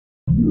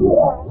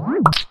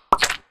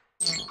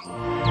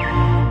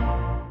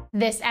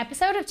This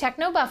episode of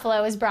Techno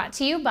Buffalo is brought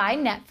to you by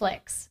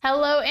Netflix.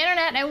 Hello,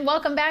 Internet, and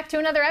welcome back to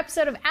another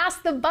episode of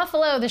Ask the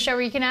Buffalo, the show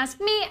where you can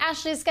ask me,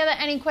 Ashley Esqueda,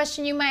 any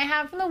question you might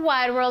have from the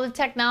wide world of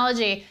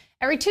technology.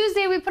 Every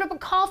Tuesday, we put up a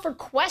call for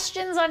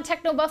questions on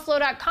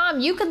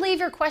technobuffalo.com. You can leave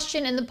your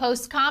question in the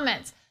post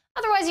comments.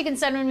 Otherwise, you can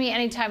send them to me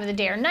any time of the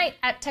day or night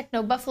at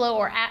technobuffalo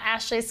or at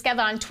Ashley Esqueda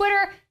on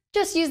Twitter.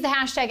 Just use the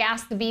hashtag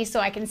AskTheBee so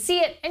I can see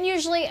it, and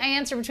usually I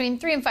answer between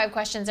 3 and 5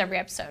 questions every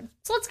episode.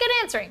 So let's get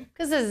answering,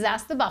 because this is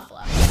Ask the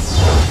Buffalo.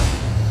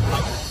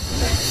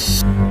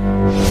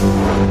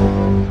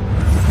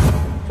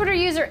 Twitter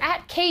user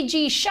at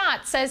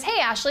KGShot says, "Hey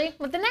Ashley,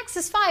 with the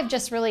Nexus 5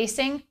 just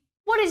releasing,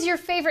 what is your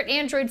favorite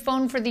Android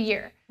phone for the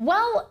year?"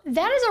 Well,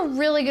 that is a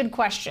really good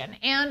question,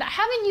 and I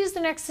haven't used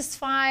the Nexus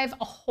 5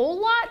 a whole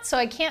lot, so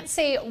I can't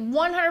say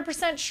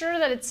 100% sure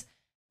that it's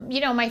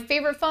my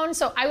favorite phone.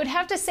 So I would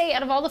have to say,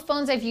 out of all the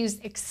phones I've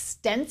used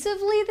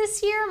extensively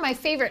this year, my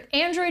favorite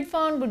Android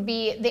phone would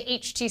be the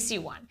HTC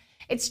One.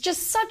 It's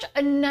just such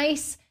a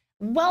nice,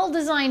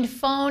 well-designed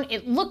phone.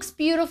 It looks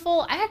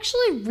beautiful. I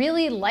actually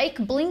really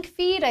like Blink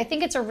Feed. I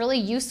think it's a really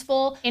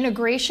useful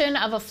integration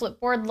of a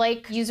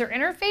Flipboard-like user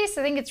interface.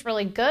 I think it's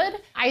really good.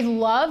 I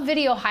love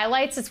video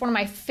highlights. It's one of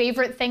my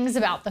favorite things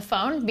about the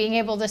phone, being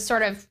able to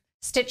sort of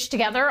stitch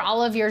together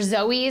all of your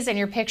Zoes and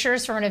your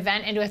pictures from an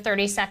event into a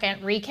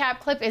 30-second recap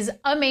clip is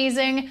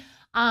amazing,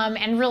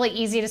 and really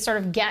easy to sort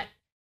of get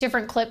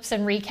different clips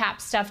and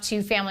recap stuff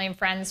to family and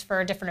friends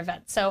for different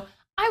events. So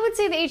I would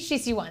say the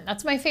HTC One.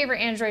 That's my favorite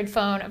Android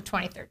phone of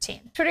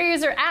 2013. Twitter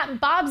user at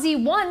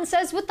Bobsy1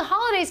 says, "With the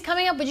holidays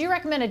coming up, would you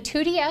recommend a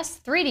 2DS,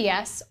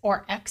 3DS,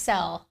 or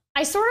XL?"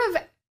 I sort of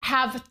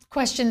have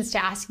questions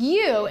to ask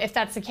you if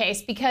that's the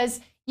case, because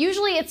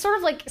usually it's sort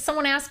of like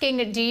someone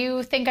asking, do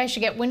you think I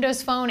should get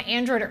Windows Phone,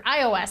 Android, or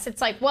iOS?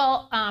 It's like,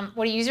 well,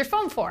 what do you use your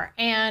phone for?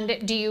 And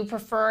do you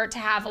prefer to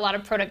have a lot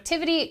of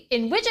productivity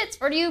in widgets,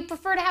 or do you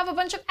prefer to have a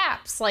bunch of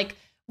apps? Like,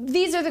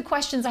 these are the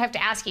questions I have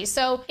to ask you.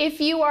 So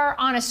if you are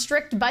on a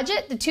strict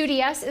budget, the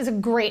 2DS is a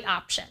great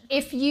option.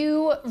 If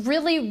you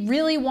really,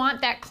 really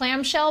want that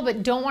clamshell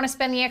but don't want to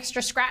spend the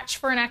extra scratch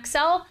for an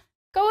XL,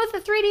 go with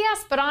the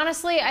 3DS. But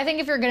honestly, I think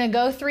if you're going to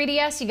go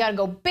 3DS, you got to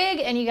go big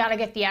and you got to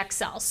get the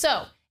XL.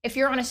 So if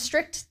you're on a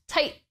strict,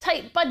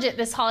 tight budget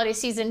this holiday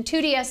season,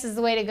 2DS is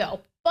the way to go.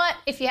 But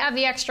if you have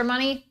the extra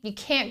money, you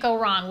can't go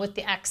wrong with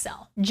the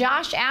XL.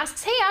 Josh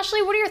asks, "Hey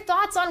Ashley, what are your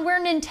thoughts on where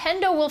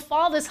Nintendo will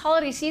fall this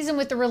holiday season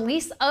with the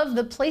release of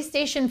the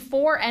PlayStation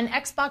 4 and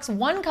Xbox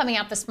One coming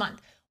out this month?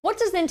 What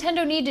does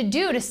Nintendo need to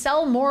do to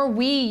sell more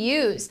Wii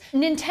U's?"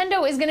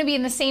 Nintendo is going to be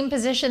in the same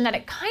position that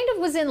it kind of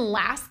was in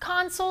last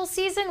console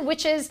season,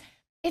 which is,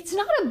 it's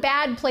not a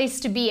bad place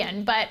to be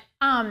in, but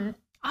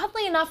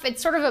oddly enough,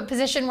 it's sort of a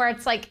position where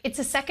it's like, it's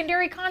a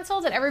secondary console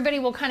that everybody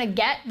will kind of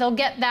get. They'll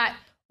get that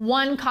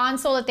one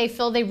console that they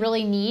feel they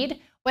really need,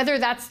 whether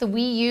that's the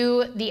Wii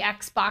U, the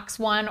Xbox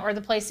One, or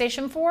the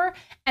PlayStation 4,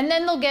 and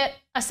then they'll get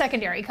a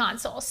secondary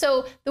console.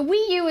 So the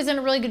Wii U is in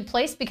a really good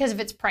place because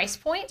of its price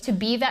point to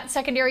be that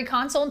secondary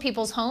console in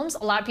people's homes.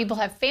 A lot of people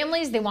have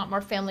families, they want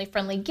more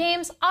family-friendly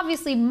games.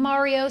 Obviously,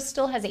 Mario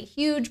still has a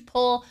huge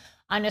pull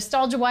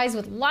nostalgia-wise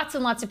with lots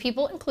and lots of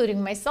people,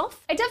 including myself.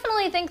 I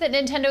definitely think that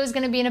Nintendo is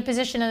going to be in a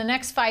position in the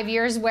next 5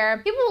 years where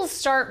people will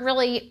start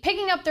really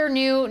picking up their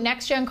new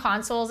next-gen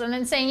consoles and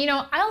then saying,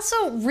 I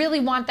also really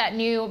want that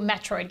new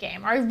Metroid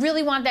game, or I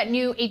really want that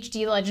new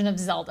HD Legend of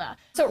Zelda.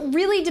 So it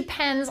really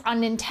depends on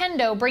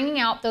Nintendo bringing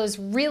out those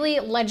really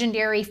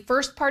legendary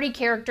first-party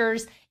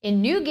characters in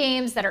new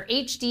games that are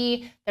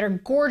HD, that are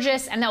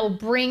gorgeous, and that will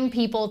bring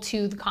people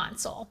to the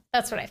console.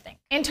 That's what I think.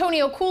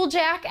 Antonio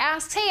Cooljack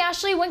asks, "Hey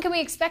Ashley, when can we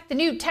expect the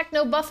new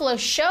Techno Buffalo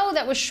show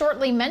that was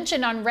shortly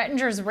mentioned on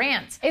Rettinger's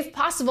Rants? If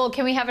possible,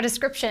 can we have a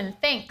description?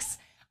 Thanks."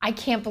 I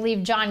can't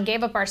believe John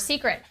gave up our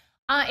secret.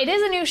 It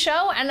is a new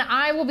show, and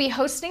I will be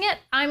hosting it.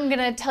 I'm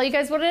gonna tell you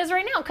guys what it is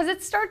right now, because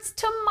it starts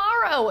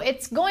tomorrow.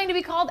 It's going to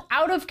be called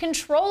Out of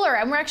Controller,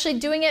 and we're actually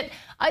doing it,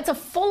 it's a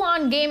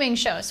full-on gaming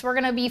show. So we're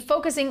gonna be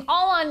focusing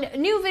all on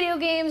new video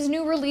games,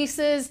 new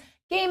releases,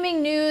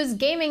 gaming news,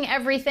 gaming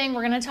everything.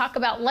 We're gonna talk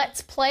about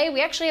Let's Play.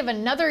 We actually have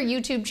another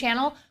YouTube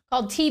channel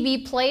called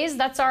TB Plays.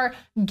 That's our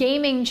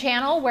gaming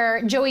channel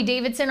where Joey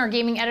Davidson, our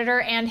gaming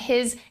editor, and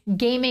his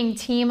gaming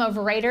team of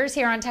writers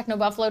here on Techno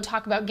Buffalo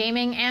talk about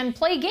gaming and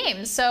play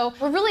games. So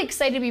we're really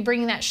excited to be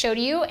bringing that show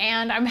to you,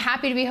 and I'm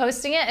happy to be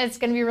hosting it. It's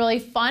gonna be really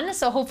fun.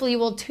 So hopefully you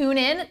will tune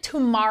in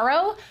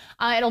tomorrow.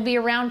 It'll be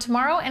around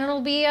tomorrow, and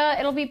it'll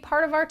be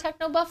part of our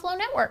Techno Buffalo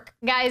network.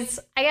 Guys,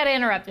 I gotta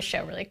interrupt the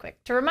show really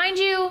quick to remind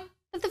you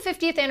that the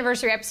 50th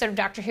anniversary episode of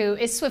Doctor Who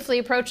is swiftly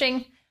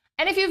approaching.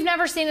 And if you've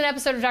never seen an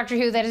episode of Doctor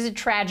Who, that is a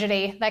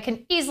tragedy that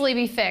can easily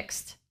be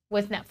fixed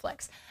with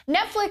Netflix.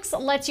 Netflix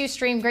lets you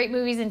stream great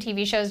movies and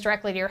TV shows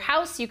directly to your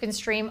house. You can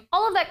stream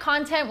all of that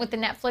content with the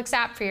Netflix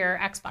app for your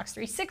Xbox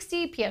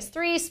 360,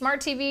 PS3,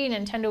 Smart TV,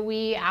 Nintendo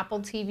Wii,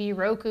 Apple TV,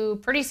 Roku,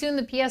 pretty soon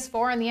the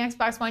PS4 and the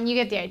Xbox One. You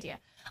get the idea.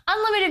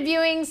 Unlimited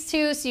viewings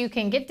too, so you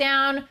can get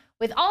down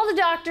with all the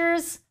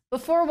doctors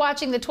before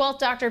watching the 12th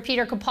Doctor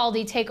Peter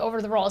Capaldi take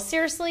over the role.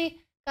 Seriously,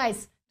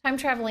 Guys, time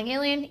traveling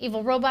alien,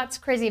 evil robots,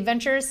 crazy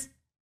adventures.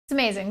 It's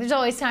amazing. There's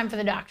always time for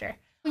the doctor.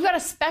 We've got a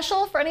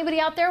special for anybody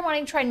out there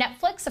wanting to try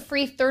Netflix, a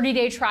free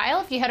 30-day trial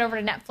if you head over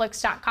to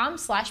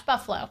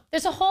netflix.com/buffalo.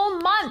 There's a whole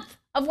month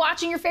of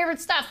watching your favorite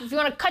stuff. If you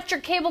want to cut your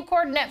cable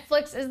cord,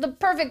 Netflix is the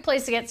perfect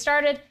place to get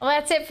started. Well,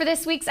 that's it for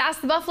this week's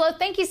Ask the Buffalo.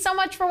 Thank you so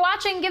much for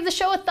watching. Give the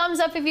show a thumbs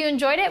up if you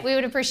enjoyed it. We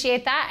would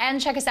appreciate that. And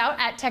check us out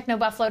at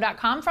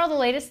technobuffalo.com for all the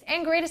latest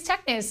and greatest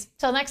tech news.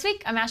 Till next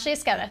week, I'm Ashley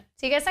Esqueda.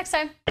 See you guys next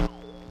time.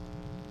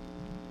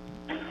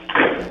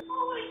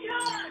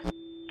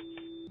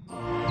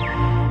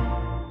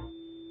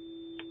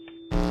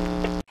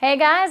 Hey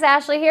guys,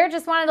 Ashley here.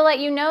 Just wanted to let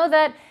you know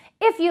that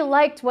if you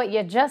liked what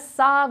you just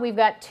saw, we've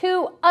got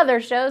 2 other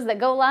shows that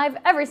go live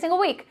every single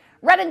week.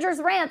 Redinger's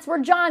Rants,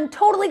 where John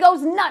totally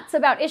goes nuts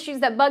about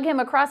issues that bug him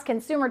across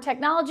consumer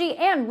technology,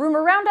 and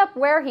Rumor Roundup,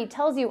 where he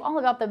tells you all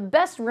about the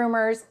best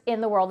rumors in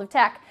the world of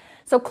tech.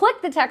 So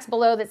click the text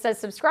below that says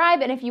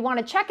subscribe, and if you want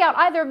to check out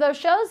either of those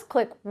shows,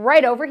 click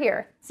right over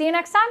here. See you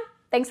next time.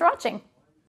 Thanks for watching.